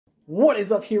What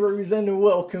is up, heroes, and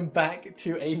welcome back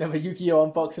to another Yu-Gi-Oh!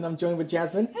 Unboxing. I'm joined with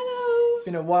Jasmine. Hello! It's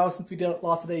been a while since we did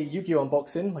last day Yu-Gi-Oh!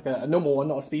 Unboxing, like a normal one,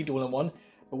 not a speed dueling one.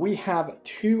 But we have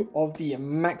two of the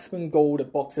maximum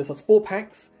gold boxes. That's 4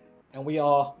 packs, and we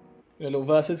are doing a little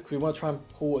versus because we want to try and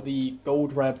pull the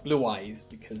gold rare Blue Eyes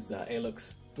because it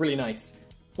looks really nice.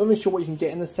 Not really sure what you can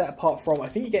get in the set apart from, I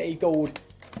think you get a gold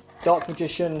Dark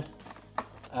Magician,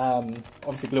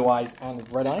 obviously Blue Eyes and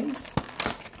Red Eyes.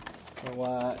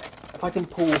 So if I can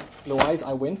pull Blue Eyes,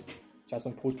 I win.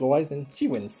 Jasmine pulls Blue Eyes, then she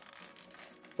wins.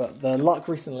 But the luck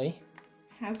recently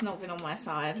has not been on my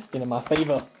side. It's been in my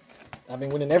favour. I've been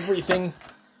winning everything.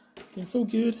 It's been so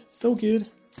good, so good.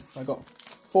 I got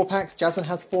 4 packs. Jasmine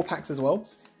has 4 packs as well.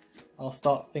 I'll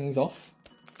start things off.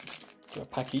 Got a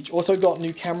pack each. Also got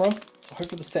new camera. So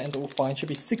hopefully the settings are all fine. Should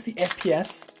be 60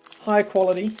 FPS, higher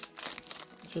quality.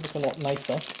 Should look a lot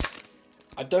nicer.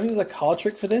 I don't think there's a card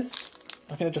trick for this.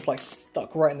 I think they're just like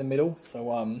stuck right in the middle.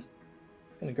 So I'm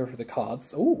just gonna go through the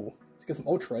cards. Ooh, let's get some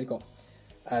ultra. I got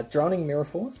Drowning Mirror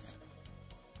Force,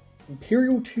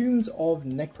 Imperial Tombs of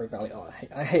Necro Valley. Oh,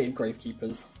 I hated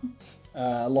Gravekeepers.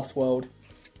 Lost World.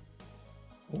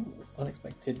 Ooh,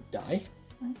 Unexpected Die.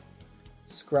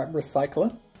 Scrap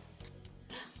Recycler.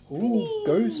 Ooh,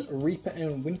 Ghost Reaper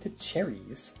and Winter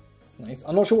Cherries. That's nice.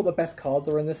 I'm not sure what the best cards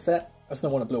are in this set. I just know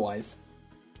one of Blue Eyes.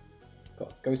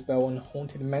 Got Ghost Bell and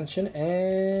Haunted Mansion,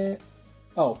 and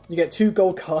oh, you get 2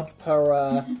 gold cards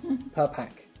per per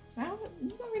pack. So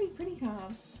you've got really pretty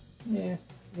cards. Yeah,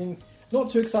 I mean, not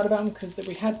too excited about them because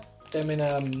we had them in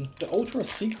the Ultra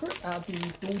Secret out of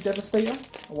the Blue Devastator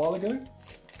a while ago.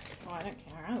 Oh, I don't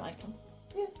care. I like them.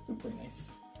 Yeah, still pretty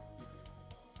nice.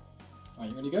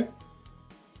 Alright, you ready to go?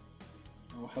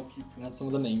 I'll help you pronounce some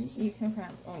of the names. You can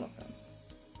pronounce all of them.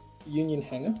 Union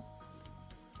Hanger.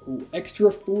 Ooh,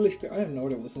 Extra Foolish. I don't know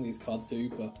what some of these cards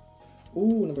do, but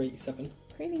ooh, number 87.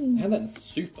 Pretty. I had that in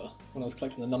Super when I was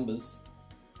collecting the numbers.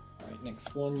 Alright,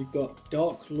 next one you've got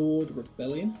Dark Lord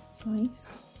Rebellion. Nice.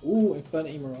 Ooh,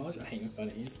 Infernity Mirage. I hate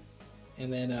Infernities.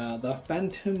 And then the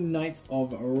Phantom Knights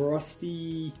of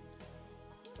Rusty,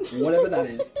 whatever that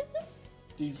is.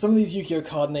 Dude, some of these Yu-Gi-Oh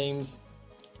card names,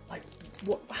 like,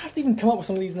 what? How did they even come up with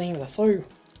some of these names? They're so...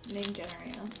 Name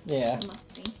generator. Yeah. It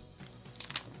must be.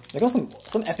 They got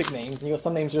some epic names, and you got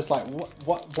some names just like,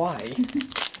 what, why?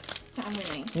 So I'm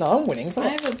winning. No, I'm winning. So I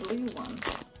have a blue one.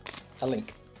 a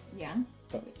Link. Yeah,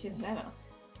 But, which is better.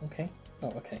 okay.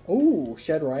 Oh, okay. Ooh,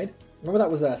 Shed Ride. Remember that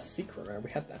was a secret rare?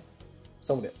 We had that.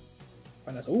 Sold it.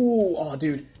 Quite nice. Ooh, oh,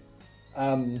 dude.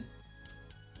 Was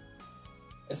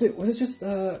it just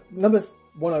numbers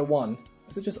 101?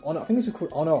 Is it just Honor? I think this was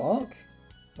called Honor Arc.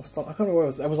 Or something. I can't remember what it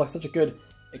was. It was like such a good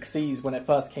Xyz when it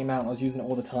first came out, and I was using it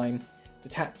all the time.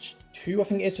 Detach 2, I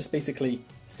think it's just basically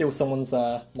steal someone's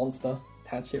monster.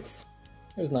 Attach it.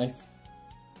 It was nice.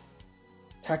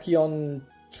 Tachyon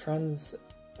Trans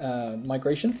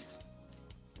Migration.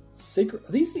 Sacred.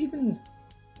 Are these even?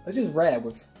 They're just rare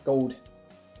with gold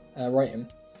writing.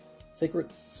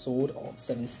 Sacred Sword of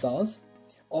 7 Stars.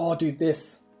 Oh, dude,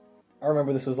 this. I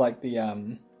remember this was like the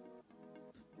one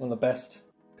of the best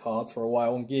cards for a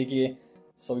while on Gear.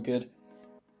 So good.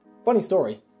 Funny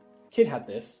story. Kid had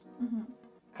this.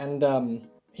 And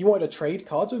he wanted to trade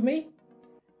cards with me,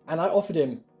 and I offered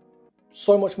him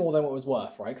so much more than what it was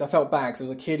worth, right? Because I felt bad, because it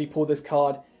was a kid, he pulled this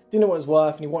card, didn't know what it was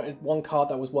worth, and he wanted one card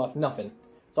that was worth nothing.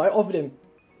 So I offered him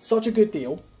such a good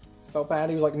deal, so I felt bad,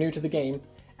 he was like new to the game,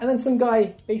 and then some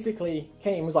guy basically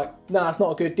came and was like, nah, it's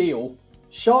not a good deal,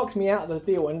 sharked me out of the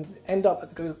deal, and end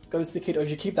up, goes to the kid, oh, you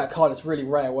should keep that card, it's really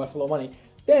rare, worth a lot of money.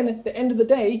 Then, at the end of the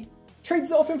day, trades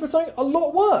it off him for something a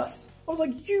lot worse. I was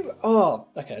like, you... Oh,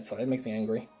 okay, sorry, it makes me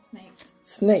angry.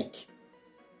 Snake.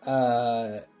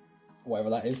 Whatever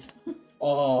that is.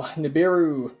 Oh,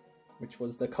 Nibiru, which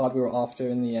was the card we were after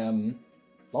in the,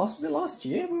 was it last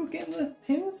year we were getting the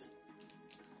tins?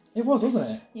 It was, wasn't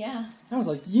it? Yeah. That was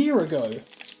like a year ago.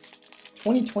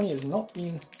 2020 has not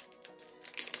been...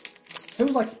 It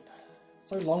feels like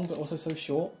so long, but also so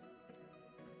short.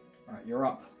 Alright, you're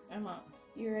up. I'm up.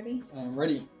 You ready? I'm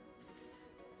ready.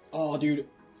 Oh, dude.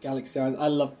 Galaxy Eyes. I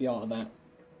love the art of that.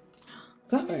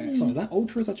 Is that rare? Sorry, is that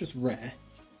Ultra or is that just rare?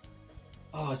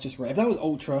 Oh, it's just rare. If that was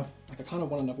Ultra, like I kind of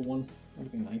want another one. That would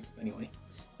have been nice. But anyway,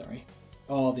 sorry.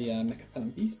 Oh, the Mecha Phantom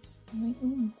Beasts.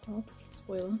 Oh,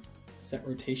 spoiler. Set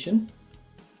Rotation.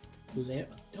 Lair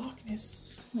of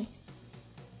Darkness. Nice.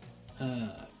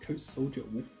 Coach Soldier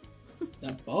Wolf.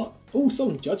 That Bart. Oh,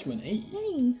 Solemn Judgment. Hey.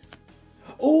 Nice.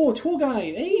 Oh, Tour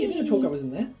Guide. Hey, I didn't know Tour Guide was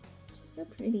in there. She's so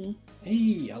pretty.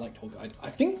 Hey, I like Tour Guide. I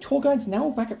think Tour Guide's now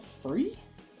back at 3?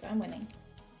 So I'm winning.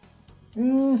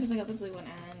 Mm. Because I got the blue one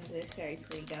and this very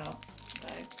pretty girl.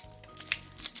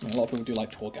 So I mean, a lot of people do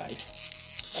like tour guide.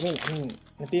 I mean,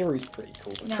 Nibiru's pretty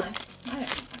cool. But No, I don't think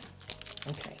so.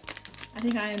 Okay. I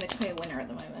think I am the clear winner at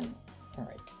the moment.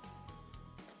 Alright.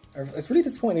 It's really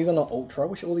disappointing these are not ultra. I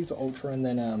wish all these were ultra and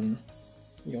then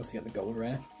you also get the gold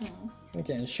rare. I'm gonna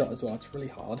get in shot as well, it's really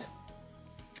hard.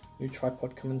 New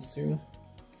tripod coming soon.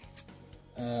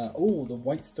 Oh, the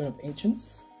White Stone of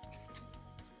Ancients.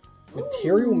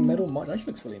 Material metal mod. That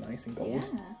actually looks really nice in gold.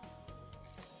 Yeah.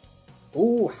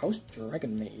 Oh, House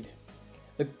Dragon Maid.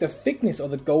 The thickness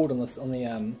of the gold on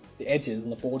the edges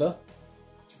and the border.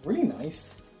 It's really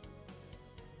nice.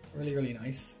 Really, really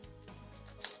nice.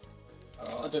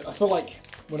 Oh, I feel like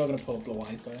we're not gonna pull Blue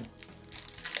Eyes though.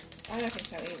 I don't think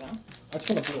so either. I just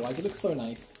want a Blue Eyes. It looks so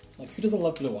nice. Like, who doesn't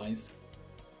love Blue Eyes?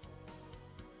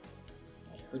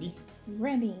 Are you ready?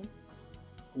 Ready.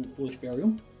 Ooh, Foolish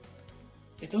Burial.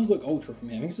 It does look ultra from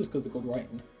here. I think it's just because the gold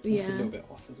writing. It's a little bit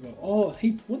off as well. Oh,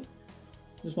 hey, what?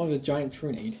 There's one with a giant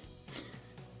Trunade.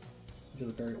 Which is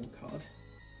a very old card.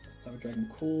 Cyber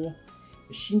Dragon Core.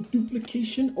 Machine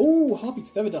Duplication. Oh, Harpy's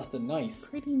Feather Duster. Nice.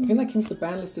 Pretty. I think that came with the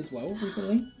ban list as well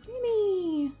recently.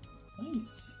 Pretty.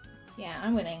 Nice. Yeah,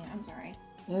 I'm winning. I'm sorry.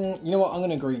 You know what? I'm going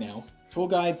to agree now. Tour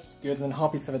Guide's good, and then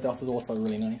Harpy's Feather Dust is also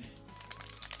really nice.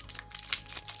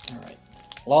 Alright.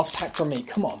 Last pack from me.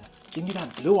 Come on. Give me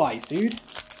that Blue Eyes, dude.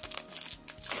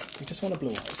 We just want a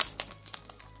Blue Eyes.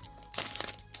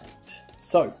 Right.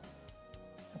 So,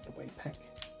 out the way pack.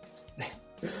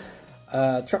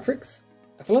 Trap Tricks.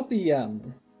 I feel like the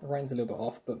writing's a little bit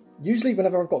off, but usually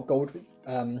whenever I've got gold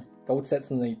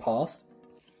sets in the past,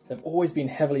 they've always been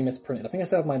heavily misprinted. I think I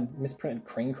still have my misprinted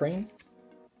Crane.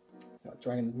 So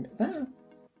Dragon, is that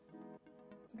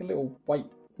it's like a little white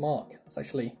mark that's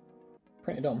actually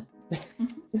printed on.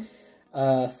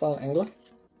 Silent Angler.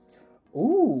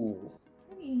 Ooh.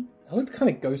 Pretty. That looked kind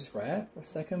of ghost rare for a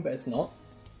second, but it's not.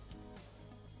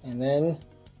 And then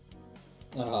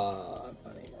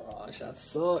Bunny Mirage, that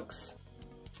sucks.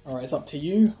 Alright, it's up to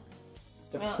you.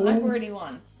 Well, I've already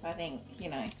won, so I think, you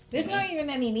know. There's not even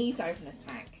any need to open this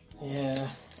pack. Yeah.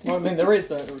 Well, I mean, there is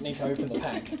the need to open the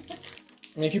pack.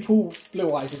 I mean, if you pull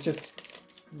Blue Eyes, it's just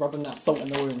rubbing that salt in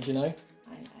the wound, you know?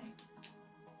 I know.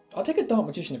 I'll take a Dark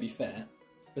Magician to be fair.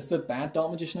 It's the bad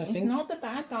Dark Magician, I think. It's not the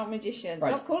bad Dark Magician. Right.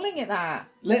 Stop calling it that.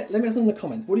 Let me know in the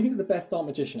comments. What do you think is the best Dark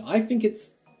Magician? I think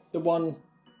it's the one,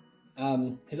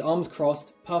 his arms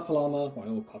crossed, purple armor, well,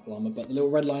 all purple armor, but the little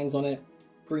red lines on it,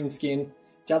 green skin.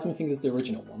 Jasmine thinks it's the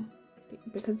original one.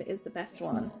 Because it is the best It's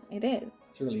one. not. It is.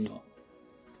 It's really not.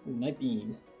 Ooh, Night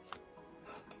Beam.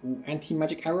 Ooh,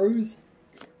 anti-magic arrows.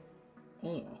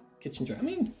 Oh, Kitchen Dragon.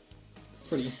 I mean,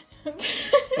 pretty.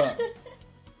 But,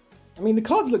 I mean, the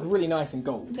cards look really nice in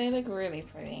gold. They look really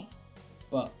pretty.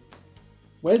 But,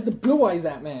 where's the Blue Eyes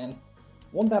at, man?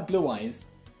 Want that Blue Eyes.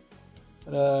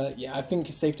 But, yeah, I think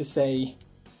it's safe to say,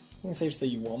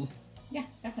 you won. Yeah,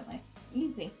 definitely.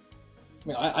 Easy. I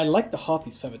mean, I like the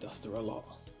Harpy's Feather Duster a lot.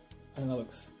 I think that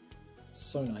looks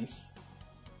so nice.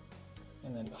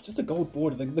 And then just the gold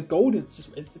border. The gold is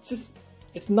just,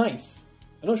 it's nice.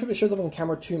 I'm not sure if it shows up on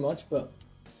camera too much, but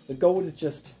the gold is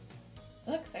just...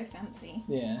 It looks so fancy.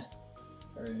 Yeah,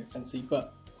 very, very fancy.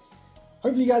 But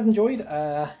hopefully you guys enjoyed.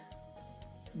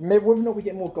 Maybe whether or not we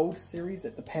get more gold series,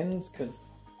 it depends, because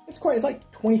it's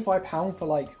like £25 for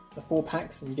like the 4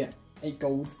 packs, and you get 8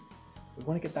 golds. We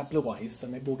want to get that Blue Eyes, so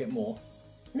maybe we'll get more.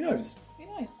 Who knows? Who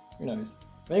knows? Who knows?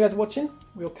 Thank you guys for watching.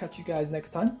 We'll catch you guys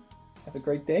next time. Have a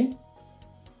great day.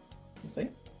 Stay.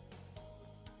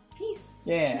 Peace.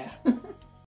 Yeah.